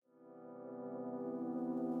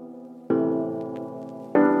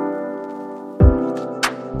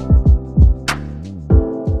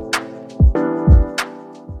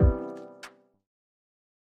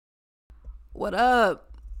What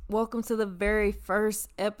up? Welcome to the very first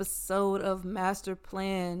episode of Master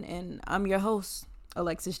Plan, and I'm your host,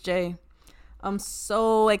 Alexis J. I'm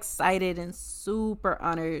so excited and super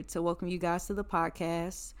honored to welcome you guys to the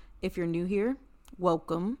podcast. If you're new here,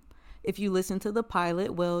 welcome. If you listen to the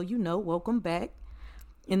pilot, well, welcome back.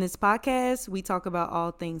 In this podcast, we talk about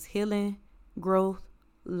all things healing, growth,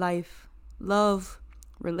 life, love,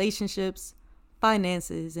 relationships,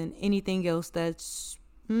 finances, and anything else that's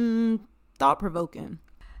thought-provoking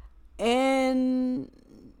and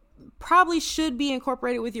probably should be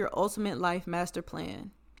incorporated with your ultimate life master plan.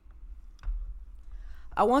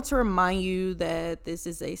 I want to remind you that this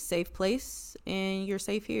is a safe place and you're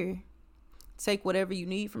safe here. Take whatever you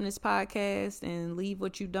need from this podcast and leave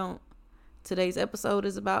what you don't. Today's episode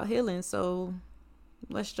is about healing, so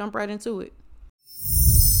let's jump right into it.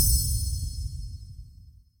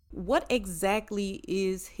 What exactly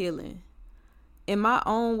is healing? In my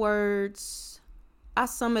own words, I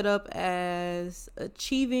sum it up as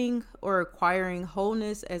achieving or acquiring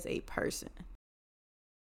wholeness as a person.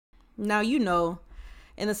 Now,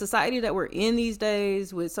 in the society that we're in these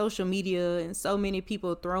days with social media and so many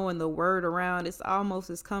people throwing the word around, it's almost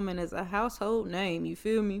as common as a household name, you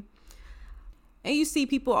feel me? And you see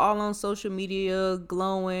people all on social media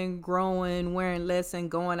glowing, growing, wearing less and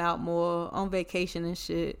going out more, on vacation and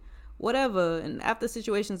shit, whatever. And after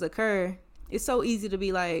situations occur, it's so easy to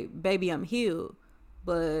be like, baby, I'm healed.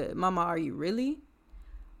 But mama, are you really?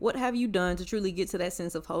 What have you done to truly get to that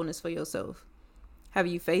sense of wholeness for yourself? Have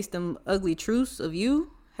you faced them ugly truths of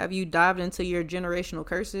you? Have you dived into your generational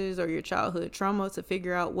curses or your childhood trauma to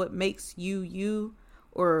figure out what makes you you,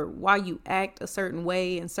 or why you act a certain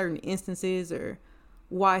way in certain instances, or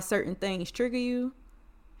why certain things trigger you?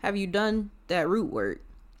 Have you done that root work?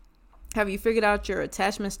 Have you figured out your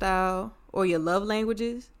attachment style or your love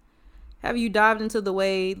languages? Have you dived into the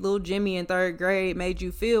way Lil Jimmy in 3rd grade made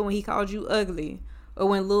you feel when he called you ugly, or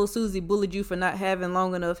when Lil Susie bullied you for not having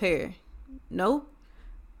long enough hair? No?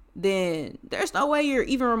 Then there's no way you're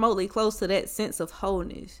even remotely close to that sense of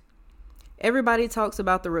wholeness. Everybody talks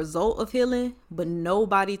about the result of healing, but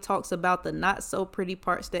nobody talks about the not so pretty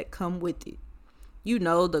parts that come with it.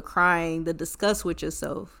 The crying, the disgust with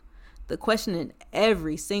yourself, the questioning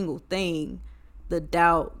every single thing, the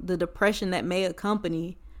doubt, the depression that may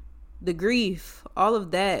accompany, the grief, all of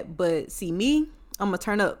that. But see me, I'm gonna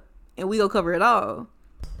turn up and we gonna cover it all.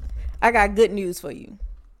 I got good news for you.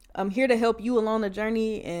 I'm here to help you along the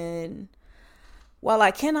journey, and while I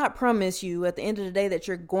cannot promise you at the end of the day that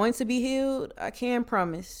you're going to be healed, I can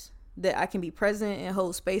promise that I can be present and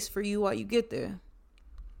hold space for you while you get there.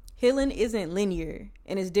 Healing isn't linear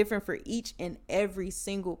and is different for each and every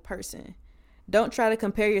single person. Don't try to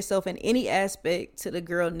compare yourself in any aspect to the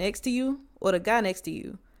girl next to you or the guy next to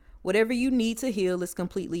you. Whatever you need to heal is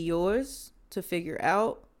completely yours to figure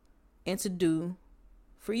out and to do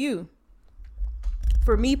for you.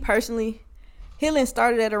 For me personally, healing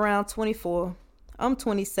started at around 24. I'm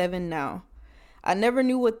 27 now. I never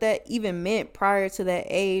knew what that even meant prior to that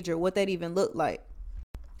age or what that even looked like.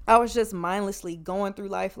 I was just mindlessly going through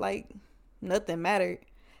life like nothing mattered.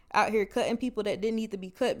 Out here cutting people that didn't need to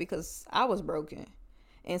be cut because I was broken.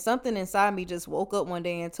 And something inside me just woke up one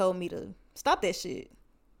day and told me to stop that shit.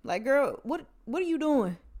 Like, girl, what are you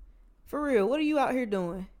doing? For real, what are you out here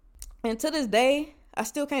doing? And to this day, I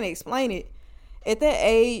still can't explain it. At that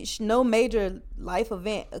age, no major life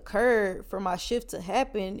event occurred for my shift to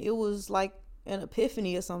happen. It was like an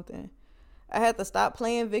epiphany or something. I had to stop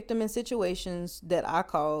playing victim in situations that I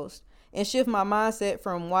caused and shift my mindset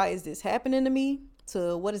from why is this happening to me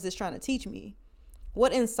to what is this trying to teach me?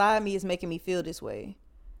 What inside me is making me feel this way?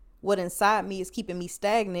 What inside me is keeping me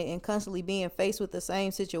stagnant and constantly being faced with the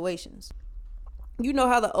same situations? You know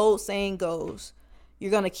how the old saying goes,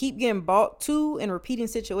 you're going to keep getting bought to and repeating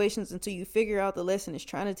situations until you figure out the lesson it's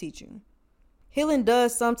trying to teach you. Healing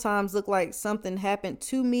does sometimes look like something happened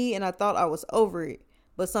to me and I thought I was over it,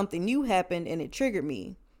 but something new happened and it triggered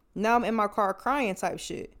me. Now I'm in my car crying type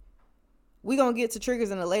shit. We're going to get to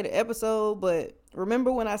triggers in a later episode, but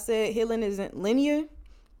remember when I said healing isn't linear?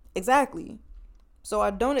 Exactly. So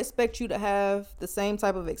I don't expect you to have the same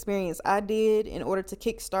type of experience I did in order to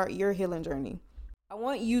kickstart your healing journey. I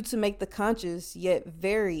want you to make the conscious yet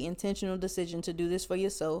very intentional decision to do this for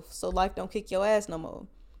yourself so life don't kick your ass no more.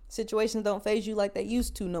 Situations don't phase you like they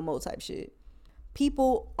used to no more type shit.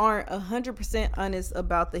 People aren't 100% honest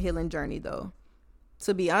about the healing journey though.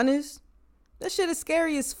 To be honest, that shit is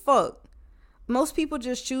scary as fuck. Most people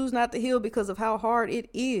just choose not to heal because of how hard it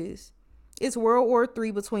is. It's World War III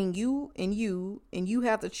between you, and you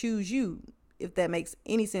have to choose you, if that makes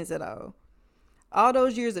any sense at all. All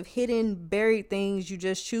those years of hidden, buried things you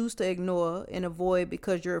just choose to ignore and avoid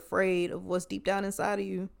because you're afraid of what's deep down inside of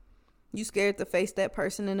you. You scared to face that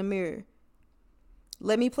person in the mirror.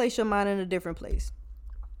 Let me place your mind in a different place.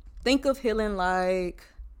 Think of healing like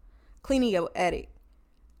cleaning your attic.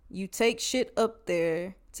 You take shit up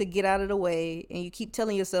there to get out of the way, and you keep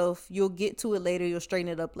telling yourself you'll get to it later, you'll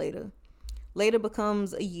straighten it up later. Later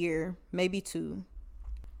becomes a year, maybe 2.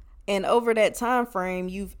 And over that time frame,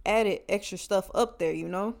 you've added extra stuff up there,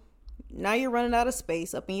 Now you're running out of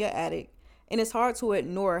space up in your attic, and it's hard to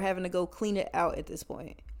ignore having to go clean it out at this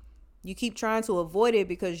point. You keep trying to avoid it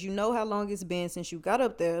because you know how long it's been since you got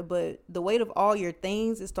up there, but the weight of all your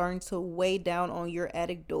things is starting to weigh down on your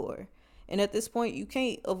attic door. And at this point, you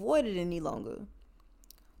can't avoid it any longer.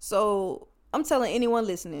 So I'm telling anyone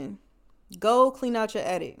listening, go clean out your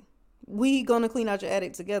attic. We gonna clean out your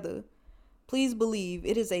attic together. Please believe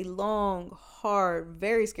it is a long, hard,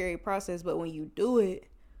 very scary process, but when you do it,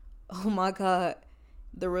 oh my God,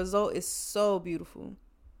 the result is so beautiful.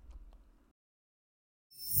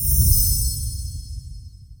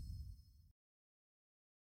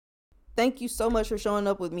 Thank you so much for showing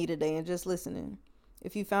up with me today and just listening.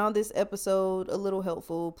 If you found this episode a little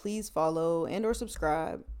helpful, please follow and or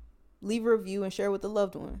subscribe. Leave a review and share with a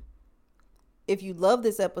loved one. If you love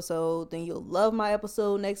this episode, then you'll love my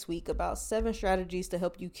episode next week about 7 strategies to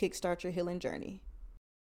help you kickstart your healing journey.